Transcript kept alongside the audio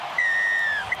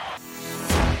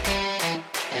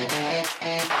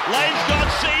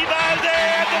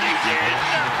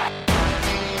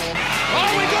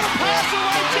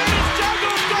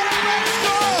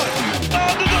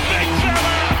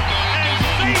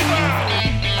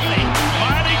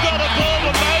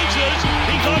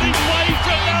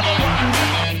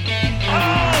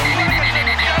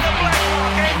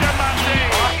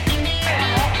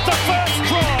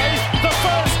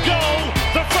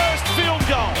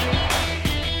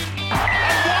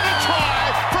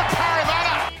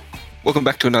Welcome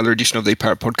back to another edition of the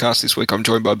Parrot Podcast. This week I'm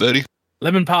joined by Birdie.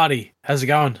 Lemon Party, how's it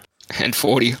going? And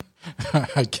 40.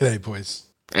 G'day, boys.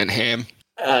 And Ham.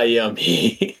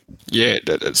 Yummy. Yeah,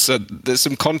 so there's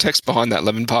some context behind that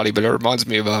Lemon Party, but it reminds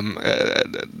me of a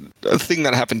thing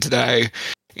that happened today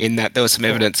in that there was some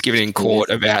evidence given in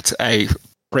court about a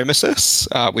premises,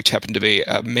 which happened to be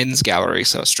a men's gallery,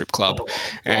 so a strip club.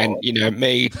 And, you know,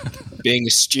 me being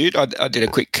astute, I did a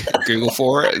quick Google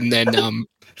for it and then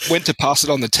went to pass it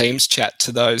on the Teams chat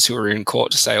to those who were in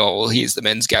court to say, oh, well, here's the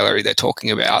men's gallery they're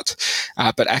talking about,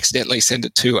 but accidentally sent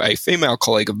it to a female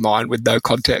colleague of mine with no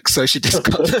context. So she just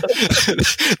got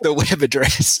the web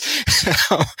address.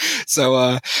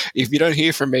 So if you don't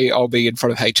hear from me, I'll be in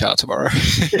front of HR tomorrow.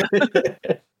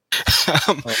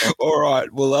 All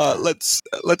right. Well,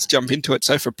 let's jump into it.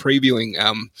 So for previewing,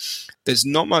 there's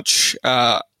not much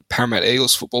Parramatta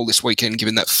Eagles football this weekend,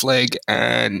 given that Flegg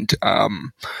and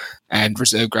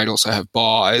reserve grade also have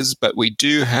buys, but we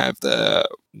do have the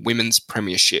women's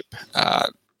premiership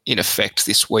in effect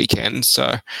this weekend.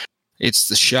 So it's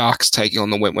the Sharks taking on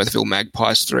the Wentworthville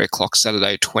Magpies, 3:00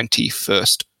 Saturday,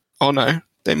 21st. Oh no,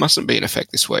 they mustn't be in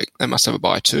effect this week. They must have a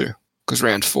bye too, because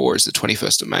round 4 is the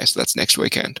 21st of May, so that's next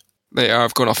weekend.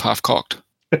 I've gone off half-cocked.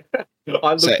 I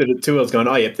looked at it too. I was going,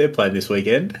 oh, yep, they're playing this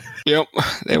weekend. Yep,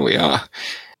 there we are.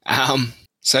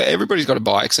 So everybody's got a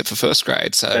bye except for first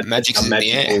grade, so that's Magic's in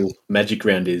the air. Magic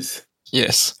round is.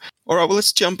 Yes. All right, well,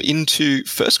 let's jump into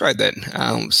first grade then.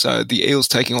 So the Eels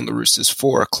taking on the Roosters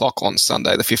 4:00 on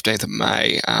Sunday, the 15th of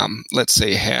May. Let's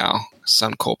see how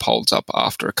Suncorp holds up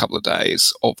after a couple of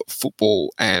days of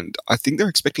football, and I think they're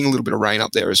expecting a little bit of rain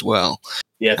up there as well.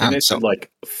 Yeah, I think there's like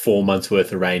 4 months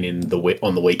worth of rain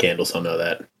on the weekend or something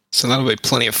like that. So that'll be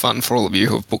plenty of fun for all of you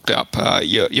who have booked up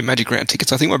your Magic Round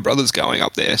tickets. I think my brother's going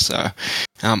up there, so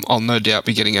I'll no doubt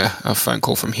be getting a phone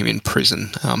call from him in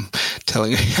prison,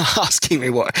 asking me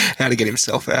how to get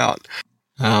himself out.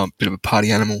 Bit of a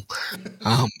party animal.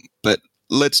 But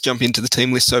let's jump into the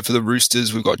team list. So for the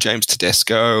Roosters, we've got James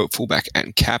Tedesco, fullback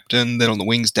and captain. Then on the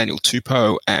wings, Daniel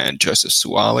Tupou and Joseph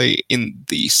Suaalii. In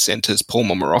the centres, Paul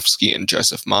Momirovski and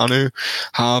Joseph Manu.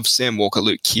 Halves, Sam Walker,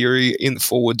 Luke Keary. In the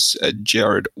forwards,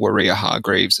 Jared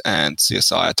Waria-Hargreaves and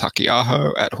Siosiah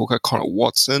Takiaho. At hooker, Connor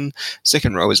Watson.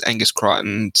 Second row is Angus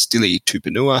Crichton, Stili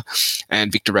Tupanua,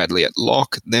 and Victor Radley at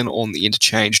lock. Then on the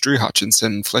interchange, Drew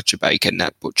Hutchinson, Fletcher Baker,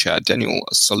 Nat Butcher, Daniel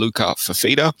Saluka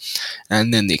Fafita.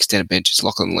 And then the extended bench is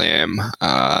Lachlan Lamb,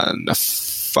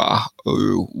 Nafa'u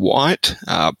White,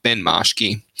 Ben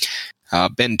Marshke,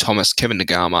 Ben Thomas, Kevin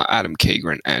Nagama, Adam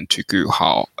Keegren, and Tuku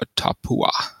Hautapua.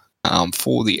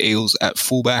 For the Eels at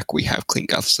fullback, we have Clint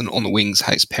Gutherson. On the wings,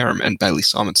 Hayes Perham and Bailey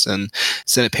Simonson.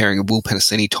 Centre pairing of Will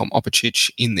Penasini, Tom Opicic.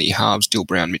 In the halves, Dill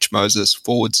Brown, Mitch Moses.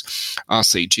 Forwards,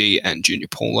 RCG and Junior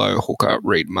Paulo. Hooker,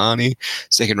 Reid Marnie.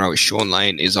 Second row is Sean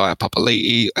Lane, Isaiah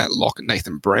Papali'i. At lock,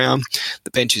 Nathan Brown.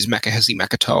 The bench is Makahesi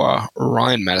Makatoa,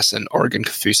 Ryan Madison, Oregon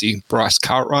Kafusi, Bryce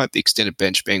Cartwright. The extended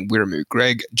bench being Wiramu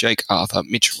Greg, Jake Arthur,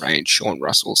 Mitch Rain, Sean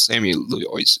Russell, Samuel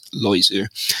Loizu,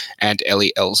 and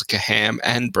Ellie Elzakaham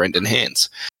and Brendan Hands.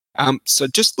 So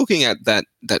just looking at that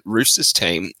Roosters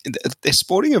team, they're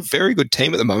sporting a very good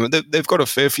team at the moment. They've got a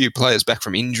fair few players back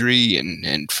from injury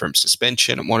and from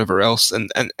suspension and whatever else, and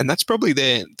that's probably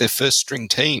their first string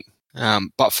team.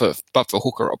 But for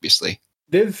hooker, obviously.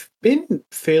 They've been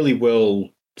fairly well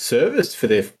serviced for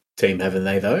their team, haven't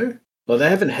they, though? Well, they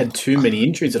haven't had too many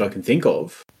injuries that I can think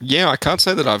of. Yeah, I can't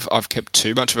say that I've kept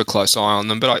too much of a close eye on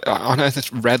them, but I know that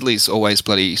Radley's always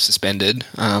bloody suspended.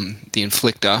 The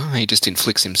inflictor, he just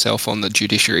inflicts himself on the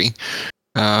judiciary.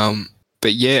 But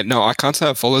yeah, no, I can't say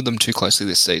I've followed them too closely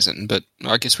this season, but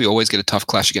I guess we always get a tough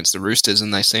clash against the Roosters,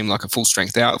 and they seem like a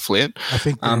full-strength outfit. I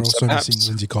think they're also missing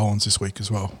Lindsay Collins this week as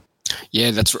well.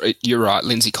 Yeah, that's right. You're right.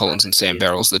 Lindsay Collins and Sam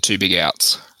Barrels, the two big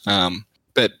outs.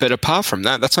 But apart from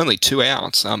that, that's only 2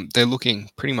 outs. They're looking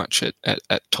pretty much at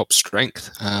top strength.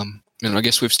 And I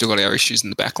guess we've still got our issues in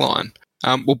the back line.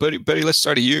 Well, Bertie, let's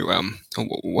start to you.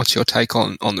 What's your take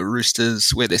on the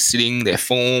Roosters, where they're sitting, their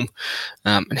form,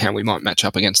 and how we might match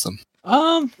up against them?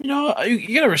 You got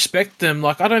to respect them.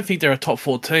 Like, I don't think they're a top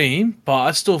 4 team, but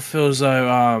I still feel as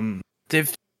though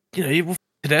they've,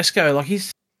 Tedesco, like,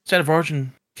 he's State of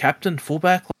Origin captain,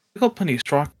 fullback. Like, they've got plenty of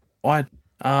strike wide.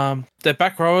 Their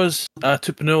back rowers,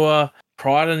 Tupanua,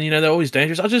 Crichton, they're always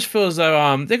dangerous. I just feel as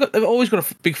though they've always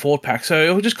got a big forward pack, so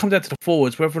it'll just come down to the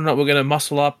forwards, whether or not we're going to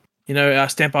muscle up,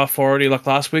 stamp our authority like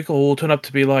last week, or we'll turn up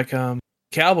to be like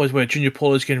Cowboys, where Junior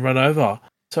Paulo is getting run over.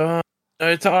 So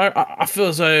I feel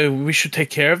as though we should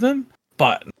take care of them,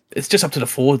 but it's just up to the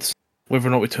forwards whether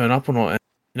or not we turn up or not.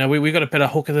 And, we got a better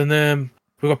hooker than them.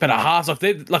 we've got better halves.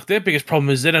 Their biggest problem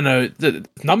is they don't know, the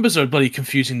numbers are bloody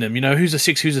confusing them. You know, who's a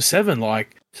 6, who's a 7.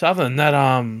 Like, so other than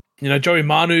that, Joey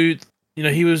Manu,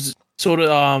 he was sort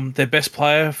of their best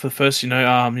player for the first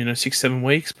 6-7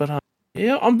 weeks. But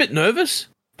yeah, I'm a bit nervous.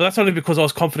 But that's only because I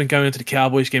was confident going into the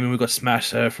Cowboys game and we got smashed.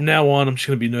 So from now on, I'm just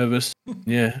going to be nervous.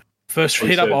 Yeah. First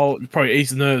hit up, I'll probably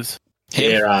ease the nerves.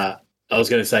 Yeah, I was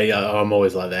going to say I'm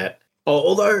always like that.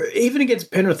 Although even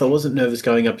against Penrith, I wasn't nervous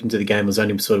going up into the game. It was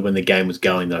only sort of when the game was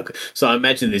going, though. So I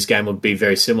imagine this game would be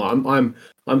very similar.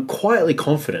 I'm quietly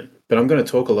confident, but I'm going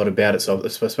to talk a lot about it. So I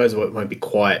suppose it won't be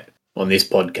quiet on this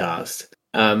podcast.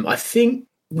 I think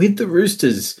with the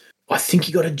Roosters, I think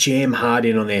you got to jam hard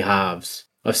in on their halves.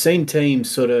 I've seen teams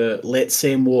sort of let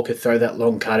Sam Walker throw that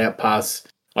long cutout pass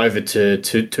over to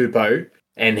Tupou,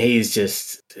 and he's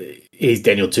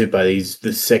Daniel Tupou. He's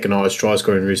the second highest try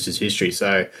scorer in Roosters history.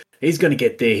 So he's going to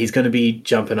get there. He's going to be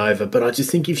jumping over. But I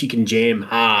just think if you can jam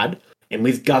hard, and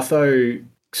with Gutho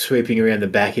sweeping around the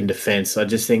back in defence, I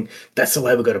just think that's the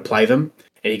way we've got to play them.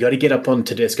 And you got to get up on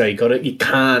Tedesco. You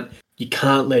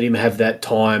can't let him have that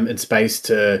time and space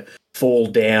to fall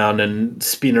down and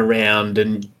spin around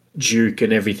and juke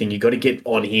and everything. You got to get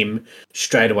on him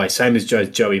straight away. Same as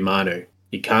Joey Manu.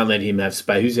 You can't let him have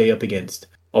space. Who's he up against?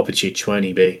 Opachich, won't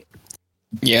he be?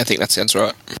 Yeah, I think that sounds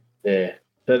right. Yeah.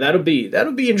 So that'll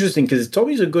be interesting because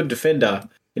Tommy's a good defender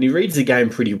and he reads the game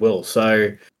pretty well.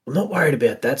 So I'm not worried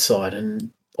about that side.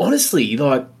 And honestly,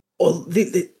 no,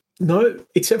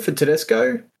 except for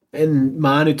Tedesco and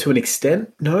Manu to an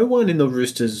extent, no one in the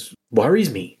Roosters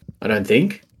worries me, I don't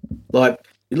think. Like,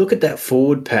 you look at that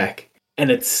forward pack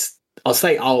and it's, I'll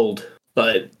say old,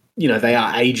 but, they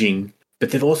are aging,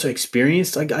 but they've also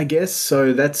experienced, I guess.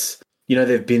 So that's,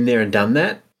 they've been there and done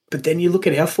that. But then you look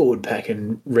at our forward pack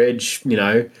and Reg,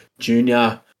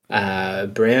 Junior,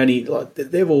 Brownie, like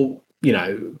they've all,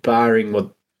 barring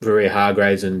what Varia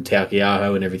Hargraves and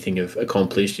Taukiaho and everything have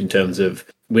accomplished in terms of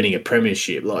winning a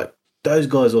premiership, like those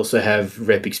guys also have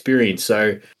rep experience.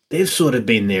 So they've sort of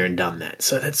been there and done that.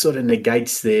 So that sort of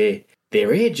negates their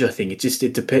edge, I think.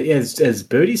 It depends, as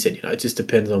Birdie said, it just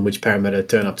depends on which Parramatta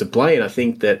turn up to play. And I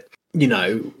think that,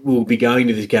 we'll be going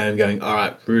to this game going, all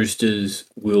right, Roosters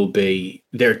they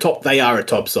are a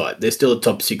top side. They're still a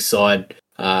top 6 side,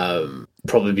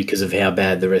 probably because of how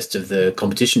bad the rest of the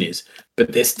competition is.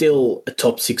 But they're still a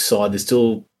top 6 side. They're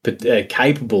still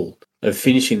capable of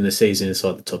finishing the season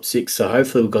inside the top 6. So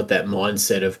hopefully we've got that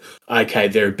mindset of, okay,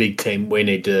 they're a big team. We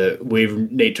need to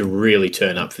really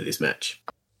turn up for this match.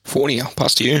 Forney, I'll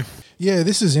pass to you. Yeah,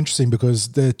 this is interesting because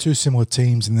they're two similar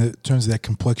teams in terms of their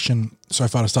complexion so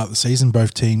far to start the season.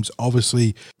 Both teams,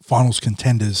 obviously, finals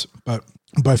contenders, but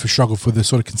both have struggled for the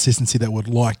sort of consistency that we'd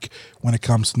like when it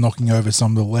comes to knocking over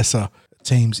some of the lesser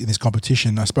teams in this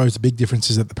competition. I suppose the big difference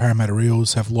is that the Parramatta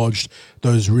Eels have lodged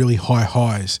those really high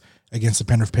highs against the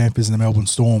Penrith Panthers and the Melbourne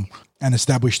Storm and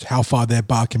established how far their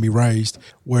bar can be raised.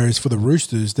 Whereas for the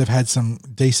Roosters, they've had some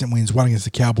decent wins, one against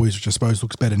the Cowboys, which I suppose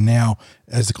looks better now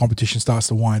as the competition starts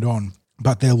to wind on.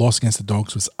 But their loss against the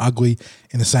Dogs was ugly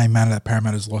in the same manner that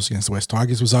Parramatta's loss against the West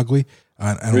Tigers was ugly.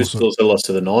 And Roosters also lost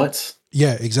to the Knights.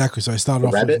 Yeah, exactly. So they started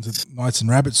off with the Knights and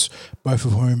Rabbits, both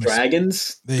of whom...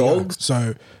 Dragons, Dogs.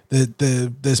 So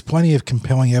there's plenty of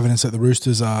compelling evidence that the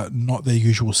Roosters are not their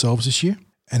usual selves this year.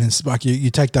 And it's like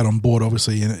you take that on board,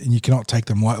 obviously, and you cannot take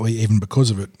them lightly even because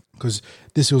of it. Because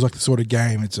this feels like the sort of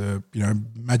game, it's a,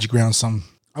 Magic Round,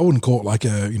 I wouldn't call it like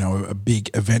a big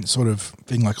event sort of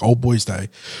thing like Old Boys Day,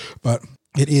 but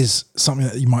it is something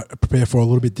that you might prepare for a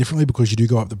little bit differently because you do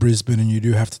go up to Brisbane and you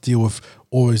do have to deal with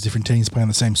all those different teams playing on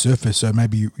the same surface. So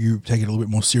maybe you take it a little bit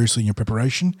more seriously in your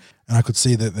preparation. And I could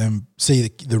see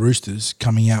the Roosters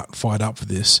coming out fired up for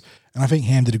this. And I think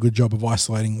Ham did a good job of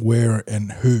isolating where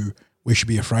and who we should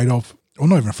be afraid of, or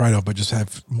not even afraid of, but just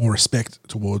have more respect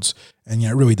towards. And,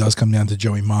 it really does come down to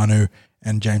Joey Manu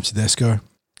and James Tedesco.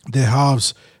 Their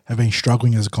halves have been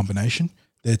struggling as a combination.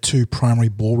 They're two primary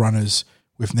ball runners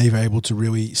with neither able to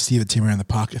really steer the team around the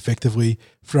park effectively.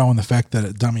 Throw in the fact that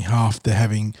at dummy half, they're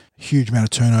having a huge amount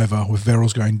of turnover with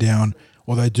Verrills going down.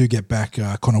 Or they do get back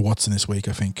Connor Watson this week,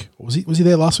 I think. Was he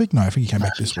there last week? No, I think he came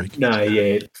back this week. No,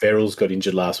 yeah, Verrills got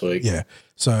injured last week. Yeah.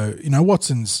 So,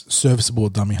 Watson's serviceable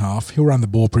at dummy half. He'll run the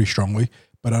ball pretty strongly,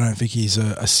 but I don't think he's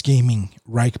a scheming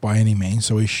rake by any means,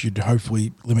 so we should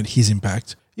hopefully limit his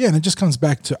impact. Yeah, and it just comes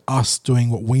back to us doing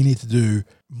what we need to do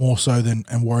more so than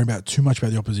and worry about too much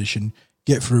about the opposition,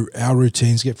 get through our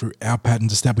routines, get through our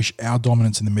patterns, establish our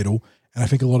dominance in the middle, and I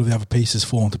think a lot of the other pieces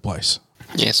fall into place.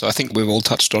 Yeah, so I think we've all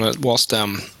touched on it. Whilst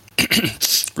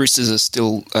Roosters are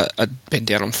still been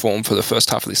down on form for the first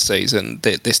half of this season.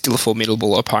 They're still a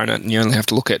formidable opponent, and you only have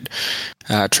to look at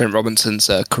Trent Robinson's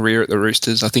career at the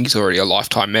Roosters. I think he's already a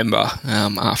lifetime member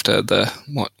after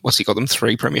what's he got them,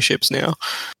 3 premierships now.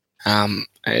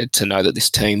 To know that this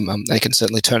team, they can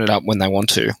certainly turn it up when they want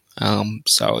to.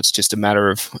 So it's just a matter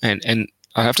of, and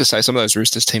I have to say, some of those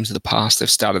Roosters teams of the past, they've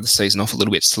started the season off a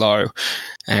little bit slow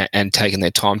and taken their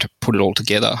time to put it all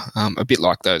together. A bit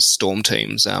like those Storm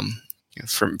teams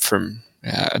from 15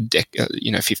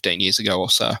 years ago or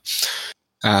so.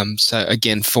 So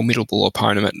again, formidable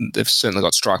opponent. They've certainly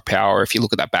got strike power. If you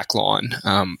look at that back line,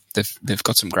 they've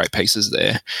got some great pieces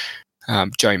there.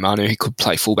 Joey Manu, he could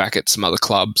play fullback at some other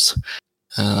clubs.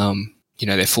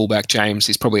 Their fullback James,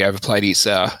 he's probably overplayed his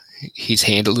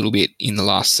hand a little bit in the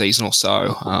last season or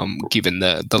so, given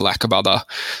the lack of other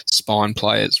spine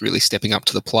players really stepping up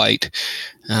to the plate.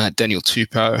 Daniel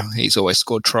Tupou, he's always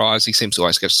scored tries. He seems to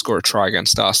always get to score a try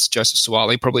against us. Joseph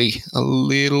Suwali, probably a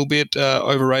little bit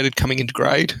overrated coming into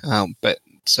grade, but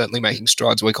certainly making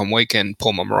strides week on week. And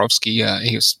Paul Momirovski,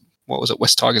 he was,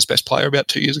 West Tigers' best player about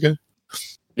 2 years ago?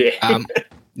 Yeah.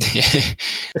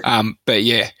 But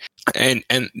yeah. And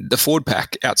the forward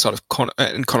pack outside of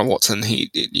Connor Watson,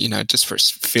 he, just for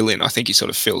fill in, I think he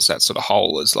sort of fills that sort of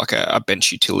hole as like a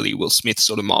bench utility Will Smith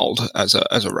sort of mould as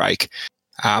a rake.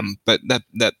 But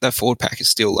that forward pack is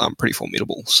still pretty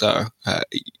formidable. So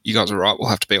you guys are right. We'll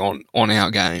have to be on our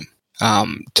game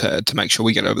to make sure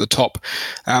we get over the top.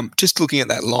 Just looking at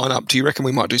that lineup, do you reckon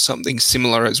we might do something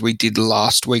similar as we did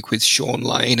last week with Sean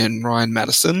Lane and Ryan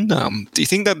Madison? Do you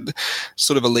think that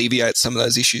sort of alleviates some of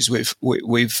those issues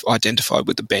we've identified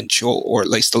with the bench, or at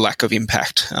least the lack of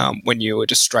impact when you were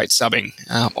just straight subbing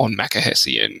on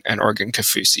Makahesi and Oregon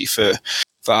Kafusi for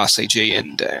RCG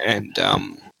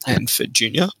and for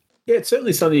Junior? Yeah, it's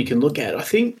certainly something you can look at.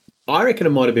 I reckon it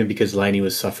might have been because Laney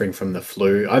was suffering from the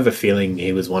flu. I have a feeling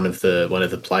he was one of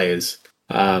the players.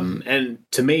 And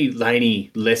to me,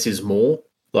 Laney, less is more.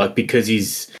 Like, because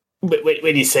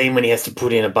when you see him when he has to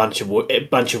put in a bunch of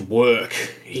work,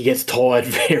 he gets tired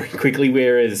very quickly.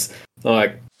 Whereas,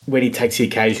 like, when he takes the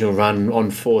occasional run on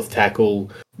fourth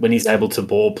tackle, when he's able to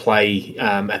ball play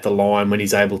at the line, when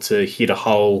he's able to hit a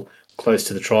hole close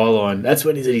to the try line, that's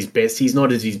when he's at his best. He's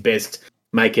not at his best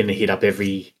making a hit up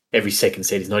every second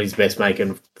set. He's not his best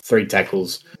making 3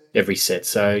 tackles every set.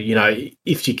 So,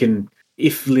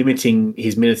 if limiting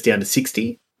his minutes down to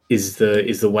 60 is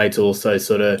the way to also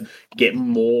sort of get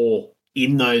more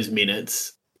in those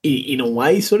minutes in a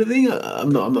way, sort of thing.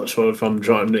 I'm not sure if I'm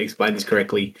trying to explain this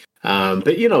correctly,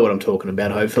 but you know what I'm talking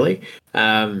about, hopefully.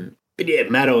 But yeah,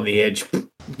 Matt on the edge,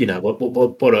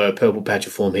 what a purple patch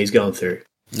of form he's going through.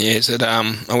 Yeah, is it?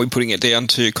 Are we putting it down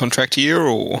to contract year,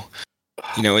 or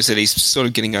is it he's sort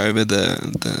of getting over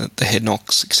the head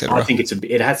knocks, etc.? I think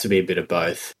it has to be a bit of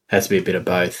both.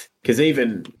 Because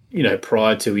even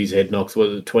prior to his head knocks,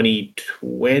 was it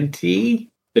 2020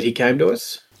 that he came to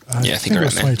us? I think it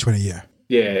was 2020. Yeah.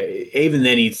 Yeah. Even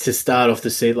then, he's to start off the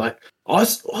season. Like, I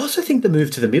also think the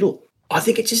move to the middle. I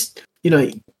think it just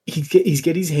he's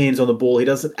get his hands on the ball. He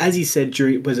doesn't, as he said I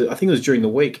think it was during the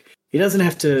week. He doesn't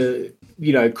have to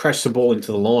crash the ball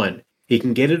into the line. He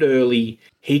can get it early.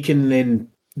 He can then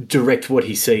direct what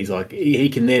he sees. Like, he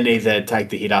can then either take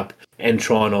the hit up and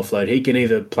try and offload. He can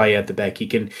either play out the back. He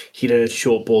can hit a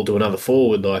short ball to another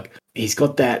forward. Like, he's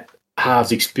got that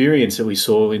halves experience that we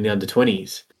saw in the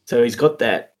under-20s. So he's got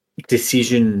that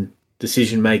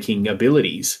decision-making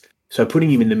abilities. So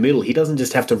putting him in the middle, he doesn't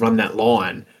just have to run that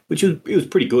line, which he was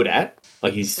pretty good at.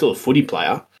 Like, he's still a footy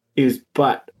player.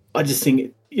 But I just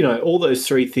think, all those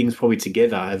 3 things probably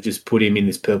together have just put him in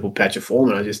this purple patch of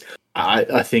form. And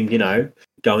I think,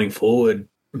 going forward,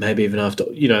 maybe even after,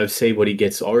 see what he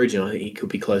gets Origin. I think he could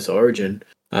be close to Origin.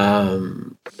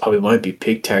 Probably won't be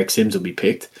picked. Tarek Sims will be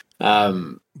picked.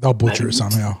 They'll butcher it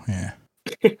somehow, yeah.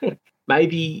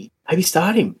 maybe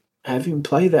start him. Have him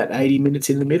play that 80 minutes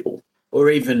in the middle. Or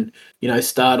even,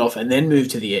 start off and then move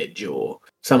to the edge or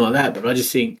something like that. But I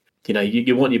just think,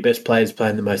 you want your best players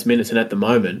playing the most minutes. And at the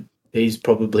moment, he's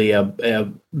probably our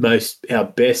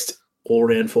best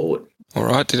all-round forward. All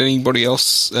right. Did anybody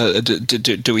else?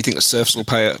 Do we think the Surfs will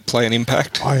play an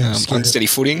impact on steady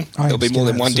footing? There'll be more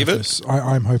than one divot.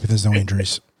 I'm hoping there's no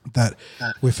injuries. That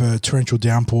with a torrential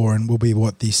downpour, and will be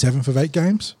the 7th of 8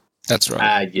 games. That's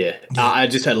right. Yeah. I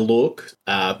just had a look.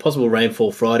 Possible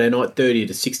rainfall Friday night 30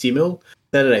 to 60 mil.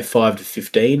 Saturday 5 to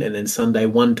 15, and then Sunday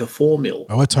 1 to 4 mil.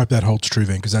 Oh, let's hope that holds true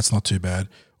then, because that's not too bad.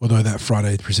 Although that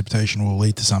Friday precipitation will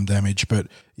lead to some damage. But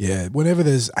yeah, whenever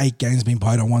there's 8 games being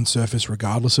played on one surface,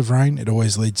 regardless of rain, it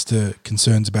always leads to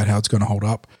concerns about how it's going to hold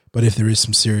up. But if there is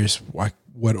some serious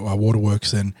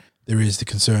waterworks, then there is the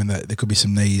concern that there could be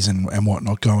some knees and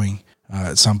whatnot going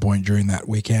at some point during that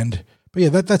weekend. But yeah,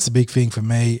 that's the big thing for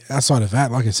me. Outside of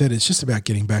that, like I said, it's just about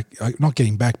getting back, not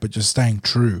getting back, but just staying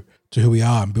true to who we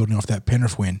are and building off that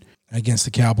Penrith win against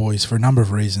the Cowboys for a number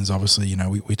of reasons. Obviously,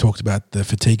 we talked about the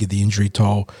fatigue of the injury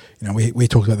toll. We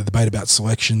talked about the debate about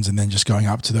selections and then just going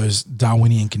up to those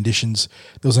Darwinian conditions.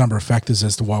 There was a number of factors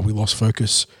as to why we lost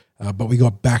focus, but we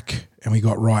got back and we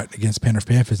got right against Penrith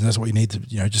Panthers, and that's what you need to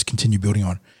just continue building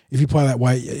on. If you play that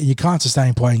way, you can't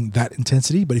sustain playing that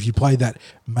intensity, but if you play that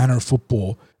manner of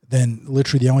football, then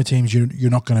literally the only teams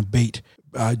you're not going to beat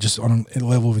just on a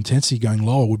level of intensity going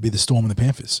lower would be the Storm and the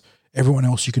Panthers. Everyone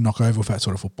else you can knock over with that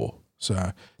sort of football.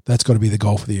 So that's got to be the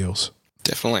goal for the Eels.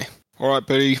 Definitely. All right,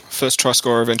 Bertie, first try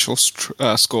scorer, eventual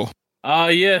score.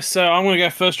 Yeah, so I'm going to go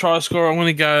first try scorer. I'm going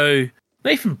to go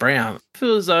Nathan Brown. I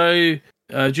feel as though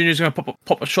Junior's going to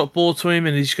pop a shot ball to him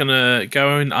and he's going to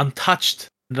go in untouched.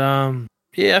 And,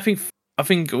 I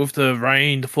think with the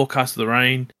rain, the forecast of the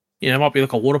rain, it might be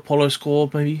like a water polo score,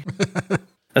 maybe.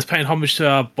 That's paying homage to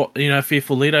our,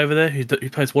 fearful lead over there who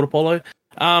plays water polo.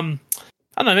 I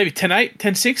don't know, maybe 10-8,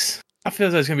 10-6. I feel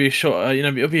as though it's going to be a short,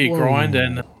 it'll be a grind.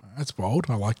 And that's bold.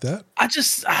 I like that. I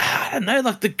don't know,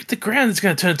 like the ground is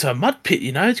going to turn into a mud pit,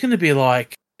 It's going to be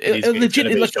like legit.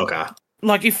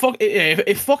 Like if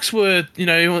Fox were,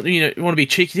 want to be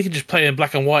cheeky, he can just play in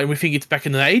black and white, and we think it's back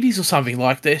in the 80s or something,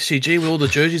 like the SCG with all the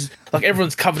jerseys, like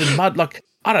everyone's covered in mud. Like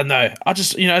I don't know. I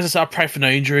just, as I said, I pray for no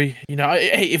injury.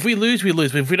 Hey, if we lose, we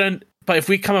lose. But if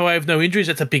we come away with no injuries,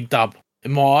 that's a big dub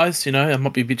in my eyes. It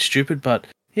might be a bit stupid, but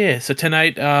yeah. So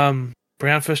 10-8,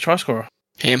 Brown first try scorer.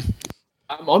 Him.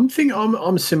 I'm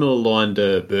similar line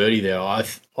to Birdie there.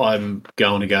 I'm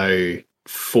going to go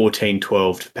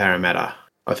 14-12 to Parramatta.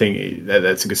 I think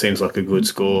that seems like a good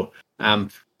score.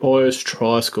 First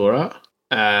try scorer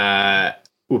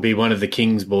will be one of the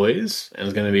Kings boys, and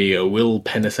it's going to be Will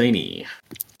Penasini.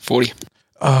 40.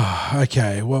 Oh,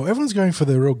 okay. Well, everyone's going for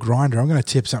the real grinder. I'm going to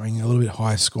tip something a little bit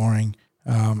higher scoring.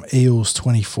 Eels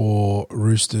 24,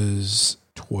 Roosters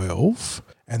 12.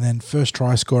 And then first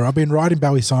try scorer. I've been riding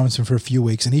Bowie Simonson for a few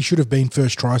weeks, and he should have been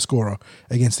first try scorer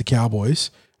against the Cowboys.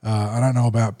 I don't know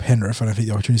about Penrith. I don't think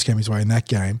the opportunities came his way in that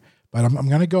game. But I'm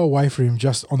going to go away for him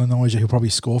just on the knowledge that he'll probably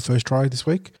score first try this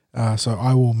week. So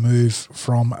I will move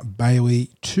from Bailey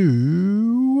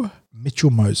to Mitchell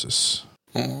Moses.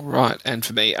 All right. And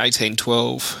for me,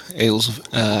 18-12, Eels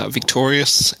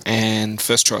victorious. And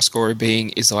first try scorer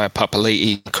being Isaiah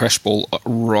Papali'i. Crash ball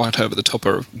right over the top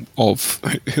of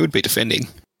who would be defending?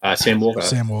 Sam Walker.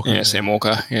 Sam Walker. Yeah, Sam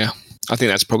Walker. Yeah. I think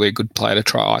that's probably a good player to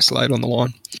try isolate on the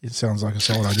line. It sounds like a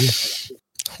solid idea.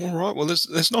 All right. Well,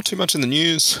 there's not too much in the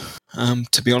news,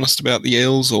 to be honest, about the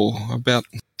Eels or about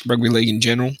rugby league in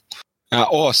general.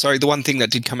 The one thing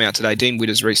that did come out today, Dean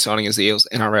Widders re-signing as the Eels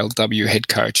NRLW head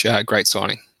coach. Great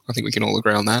signing. I think we can all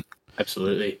agree on that.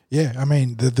 Absolutely. Yeah, I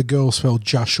mean, the girls fell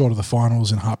just short of the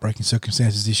finals in heartbreaking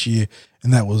circumstances this year,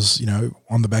 and that was,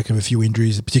 on the back of a few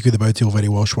injuries, particularly the Botil Vedi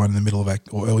Welsh one in the middle of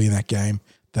or early in that game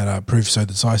that proved so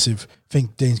decisive. I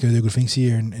think Dean's going to do good things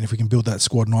here, and if we can build that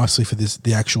squad nicely for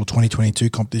the actual 2022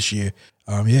 comp this year,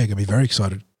 going to be very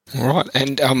excited. All right,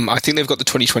 and I think they've got the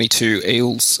 2022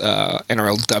 Eels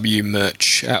NRLW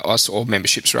merch or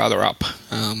memberships rather up.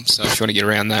 So if you want to get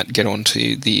around that, get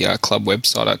onto the club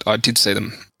website. I did see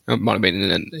them. It might have been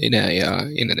in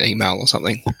an email or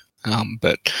something.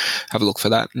 But have a look for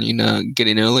that, and you can get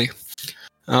in early.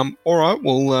 All right,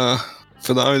 well.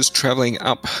 For those travelling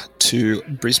up to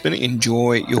Brisbane,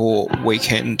 enjoy your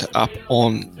weekend up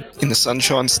in the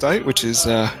Sunshine State, which is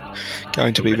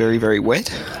going to be very, very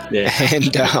wet. Yeah.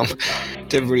 And to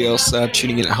everybody else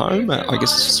tuning in at home, I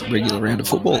guess it's just a regular round of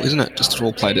football, isn't it? Just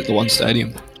all played at the one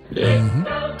stadium. Yeah.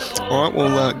 Mm-hmm. All right,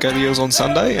 we'll go the Eels on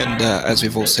Sunday, and as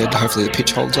we've all said, hopefully the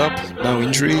pitch holds up, no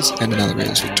injuries, and another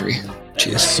Eels victory.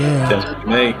 Cheers. Yes, sir. Sounds good to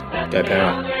me. Go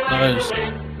Para. Nice.